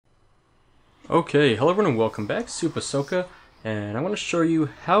Okay, hello everyone and welcome back, SoupaSoka, and I want to show you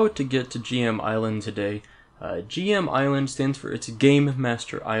how to get to GM Island today. GM Island stands for it's Game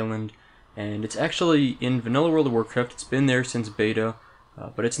Master Island, and it's actually in vanilla World of Warcraft. It's been there since beta,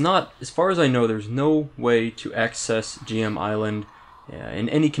 but it's not, as far as I know, there's no way to access GM Island in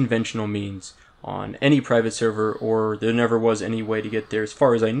any conventional means on any private server, or there never was any way to get there, as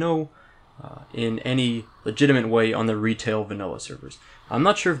far as I know, in any legitimate way on the retail vanilla servers. I'm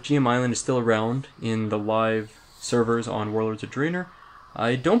not sure if GM Island is still around in the live servers on Warlords of Draenor.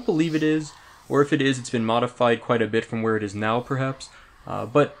 I don't believe it is, or if it is, it's been modified quite a bit from where it is now, perhaps.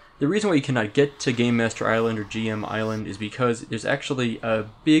 But the reason why you cannot get to Game Master Island or GM Island is because there's actually a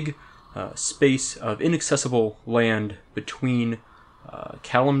big space of inaccessible land between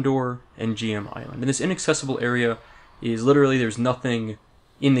Kalimdor and GM Island. And this inaccessible area is literally, there's nothing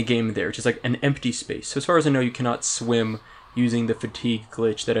in the game there. It's just like an empty space. So as far as I know, you cannot swim using the fatigue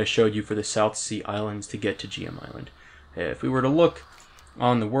glitch that I showed you for the South Sea Islands to get to GM Island. If we were to look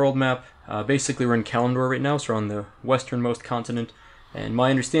on the world map, basically we're in Kalimdor right now, so we're on the westernmost continent, and my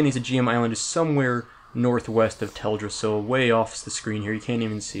understanding is that GM Island is somewhere northwest of Teldra, so way off the screen here, you can't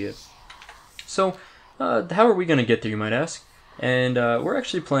even see it. So, how are we going to get there, you might ask? And we're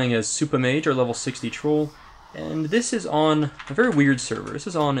actually playing as Super Mage, our level 60 troll, and this is on a very weird server. This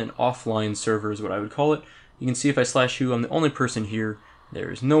is on an offline server is what I would call it. You can see if I /U, I'm the only person here.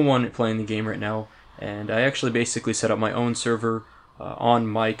 There's no one playing the game right now, and I actually basically set up my own server on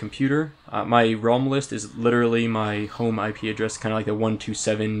my computer. My realm list is literally my home IP address, kind of like the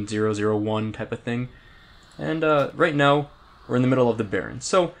 127.0.0.1 type of thing. And right now, we're in the middle of the Barrens.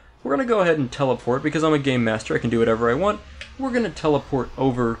 So we're going to go ahead and teleport, because I'm a game master, I can do whatever I want. We're going to teleport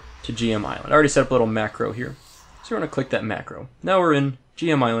over to GM Island. I already set up a little macro here. So we're going to click that macro. Now we're in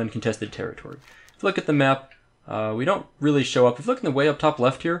GM Island contested territory. If you look at the map, we don't really show up. If you look in the way up top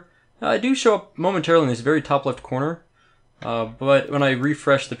left here, I do show up momentarily in this very top left corner, but when I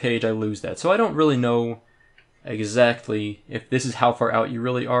refresh the page I lose that. So I don't really know exactly if this is how far out you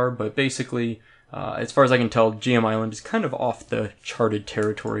really are, but basically, as far as I can tell, GM Island is kind of off the charted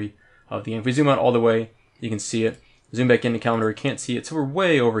territory of the game. If we zoom out all the way, you can see it. Zoom back into Kalimdor, you can't see it, so we're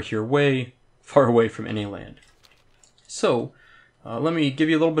way over here, way far away from any land. So, let me give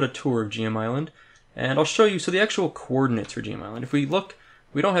you a little bit of tour of GM Island, and I'll show you, so the actual coordinates for GM Island. If we look,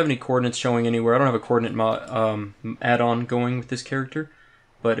 we don't have any coordinates showing anywhere. I don't have a coordinate add-on going with this character,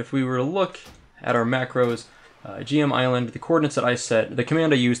 but if we were to look at our macros, GM Island, the coordinates that I set, the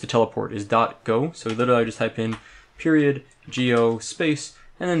command I use to teleport is .go, so literally I just type in period, geo, space,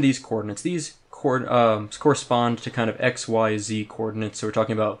 and then these coordinates. These correspond to kind of X, Y, Z coordinates, so we're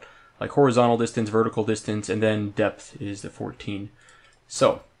talking about like horizontal distance, vertical distance, and then depth is the 14.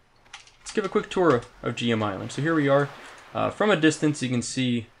 So, let's give a quick tour of GM Island. So here we are. From a distance, you can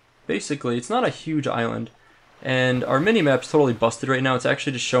see, basically, it's not a huge island, and our mini-map's totally busted right now. It's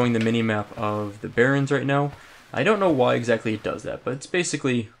actually just showing the mini-map of the Barrens right now. I don't know why exactly it does that, but it's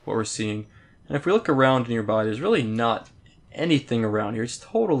basically what we're seeing. And if we look around nearby, there's really not anything around here. It's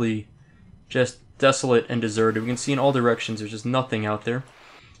totally just desolate and deserted. We can see in all directions there's just nothing out there.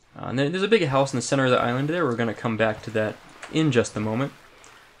 And there's a big house in the center of the island there. We're going to come back to that in just a moment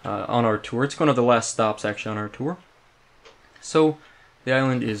on our tour. It's one of the last stops actually on our tour. So the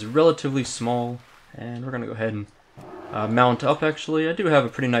island is relatively small, and we're going to go ahead and mount up actually. I do have a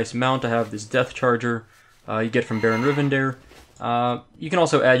pretty nice mount. I have this death charger you get from Baron Rivendare. You can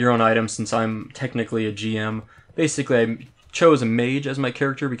also add your own items since I'm technically a GM. Basically I chose a mage as my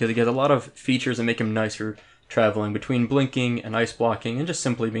character because he has a lot of features that make him nicer traveling between blinking and ice blocking and just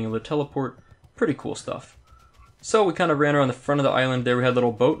simply being able to teleport. Pretty cool stuff. So we kind of ran around the front of the island there. We had a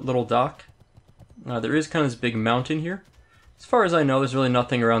little boat, little dock. There is kind of this big mountain here. As far as I know, there's really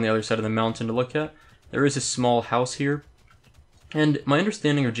nothing around the other side of the mountain to look at. There is a small house here. And my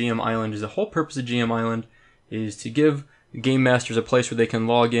understanding of GM Island is the whole purpose of GM Island is to give game masters a place where they can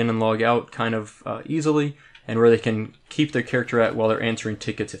log in and log out kind of easily, and where they can keep their character at while they're answering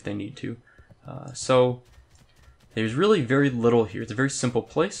tickets if they need to. So there's really very little here. It's a very simple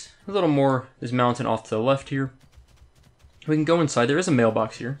place. A little more, this mountain off to the left here. We can go inside. There is a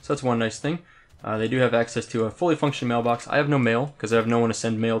mailbox here, so that's one nice thing. They do have access to a fully functioning mailbox. I have no mail, because I have no one to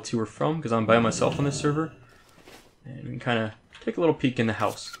send mail to or from, because I'm by myself on this server. And we can kind of take a little peek in the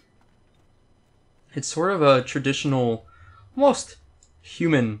house. It's sort of a traditional, almost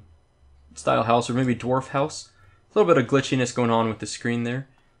human-style house, or maybe dwarf house. A little bit of glitchiness going on with the screen there.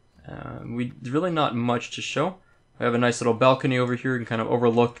 There's really not much to show. I have a nice little balcony over here. You can kind of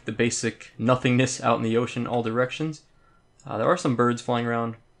overlook the basic nothingness out in the ocean all directions. There are some birds flying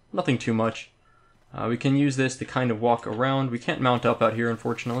around, nothing too much. We can use this to kind of walk around. We can't mount up out here,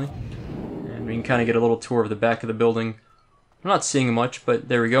 unfortunately. And we can kind of get a little tour of the back of the building. I'm not seeing much, but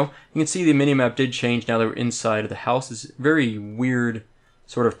there we go. You can see the minimap did change now that we're inside of the house. It's very weird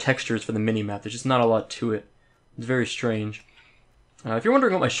sort of textures for the minimap. There's just not a lot to it. It's very strange. If you're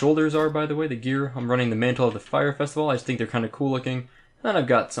wondering what my shoulders are, by the way, the gear, I'm running the Mantle of the Fire Festival. I just think they're kind of cool looking. And then I've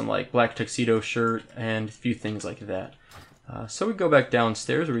got some like black tuxedo shirt and a few things like that. So we go back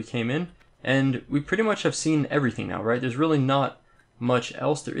downstairs where we came in, and we pretty much have seen everything now, right? There's really not much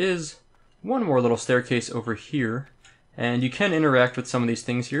else. There is one more little staircase over here, and you can interact with some of these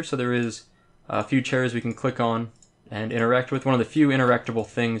things here. So there is a few chairs we can click on and interact with. One of the few interactable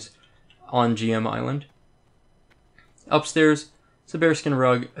things on GM Island. Upstairs, it's a bearskin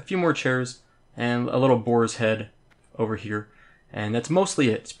rug, a few more chairs, and a little boar's head over here. And that's mostly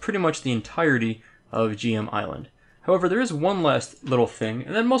it. It's pretty much the entirety of GM Island. However, there is one last little thing,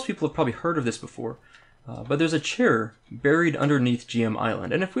 and then most people have probably heard of this before, but there's a chair buried underneath GM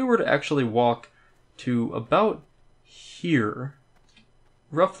Island. And if we were to actually walk to about here,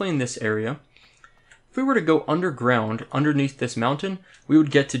 roughly in this area, if we were to go underground, underneath this mountain, we would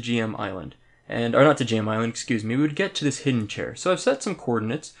get to GM Island. Or not to GM Island, excuse me, we would get to this hidden chair. So I've set some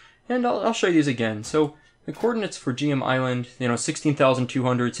coordinates, and I'll show you these again. So the coordinates for GM Island,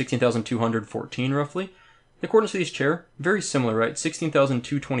 16,200, 16,214 roughly. The coordinates for each chair, very similar, right?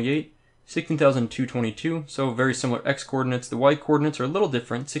 16,228, 16,222, so very similar X coordinates. The Y coordinates are a little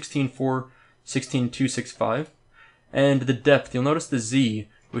different, 16,4, 16,265. And the depth, you'll notice the Z,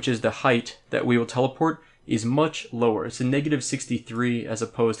 which is the height that we will teleport, is much lower. It's a negative 63 as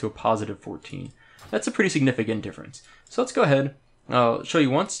opposed to a positive 14. That's a pretty significant difference. So let's go ahead. I'll show you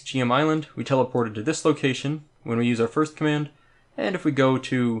once. GM Island, we teleported to this location when we use our first command. And if we go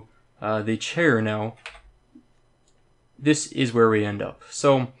to the chair now, this is where we end up.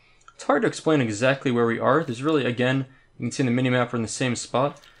 So it's hard to explain exactly where we are. There's really, again, you can see in the minimap we're in the same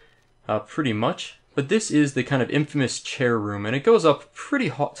spot, pretty much. But this is the kind of infamous chair room, and it goes up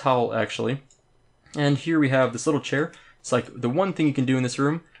pretty tall, actually. And here we have this little chair. It's like the one thing you can do in this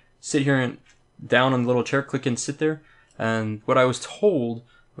room, sit here and down on the little chair, click and sit there. And what I was told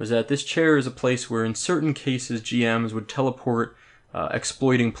was that this chair is a place where in certain cases GMs would teleport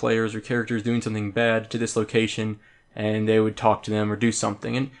exploiting players or characters doing something bad to this location, and they would talk to them or do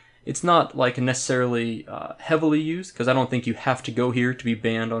something. And it's not like necessarily heavily used, because I don't think you have to go here to be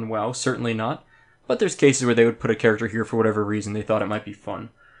banned on WoW, certainly not. But there's cases where they would put a character here for whatever reason, they thought it might be fun.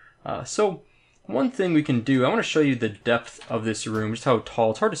 So one thing we can do, I want to show you the depth of this room, just how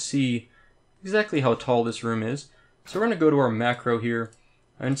tall. It's hard to see exactly how tall this room is. So we're going to go to our macro here.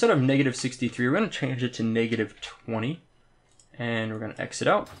 And instead of negative 63, we're going to change it to negative 20. And we're going to exit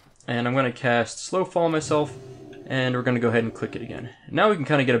out. And I'm going to cast Slow Fall myself. And we're going to go ahead and click it again. Now we can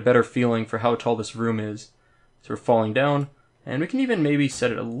kind of get a better feeling for how tall this room is. So we're falling down. And we can even maybe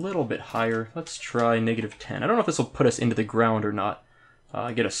set it a little bit higher. Let's try negative 10. I don't know if this will put us into the ground or not.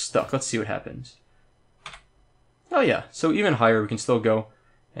 Get us stuck. Let's see what happens. Oh yeah, so even higher we can still go.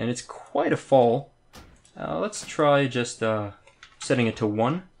 And it's quite a fall. Let's try just setting it to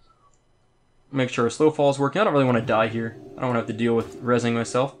 1. Make sure our slow fall is working. I don't really want to die here. I don't want to have to deal with rezzing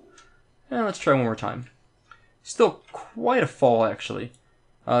myself. And let's try one more time. Still quite a fall, actually.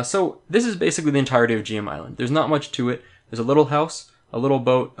 So this is basically the entirety of GM Island. There's not much to it. There's a little house, a little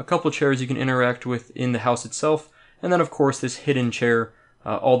boat, a couple chairs you can interact with in the house itself, and then of course this hidden chair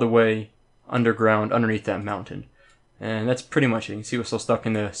all the way underground underneath that mountain. And that's pretty much it. You can see we're still stuck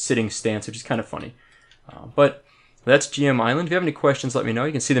in the sitting stance, which is kind of funny. But that's GM Island. If you have any questions, let me know.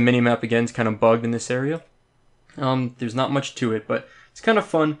 You can see the minimap again is kind of bugged in this area. There's not much to it, but it's kind of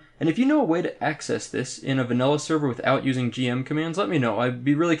fun. And if you know a way to access this in a vanilla server without using GM commands, let me know. I'd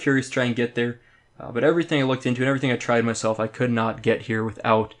be really curious to try and get there. But everything I looked into and everything I tried myself, I could not get here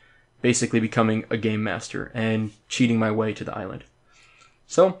without basically becoming a game master and cheating my way to the island.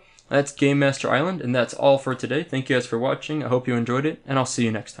 So that's Game Master Island, and that's all for today. Thank you guys for watching. I hope you enjoyed it, and I'll see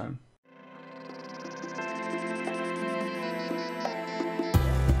you next time.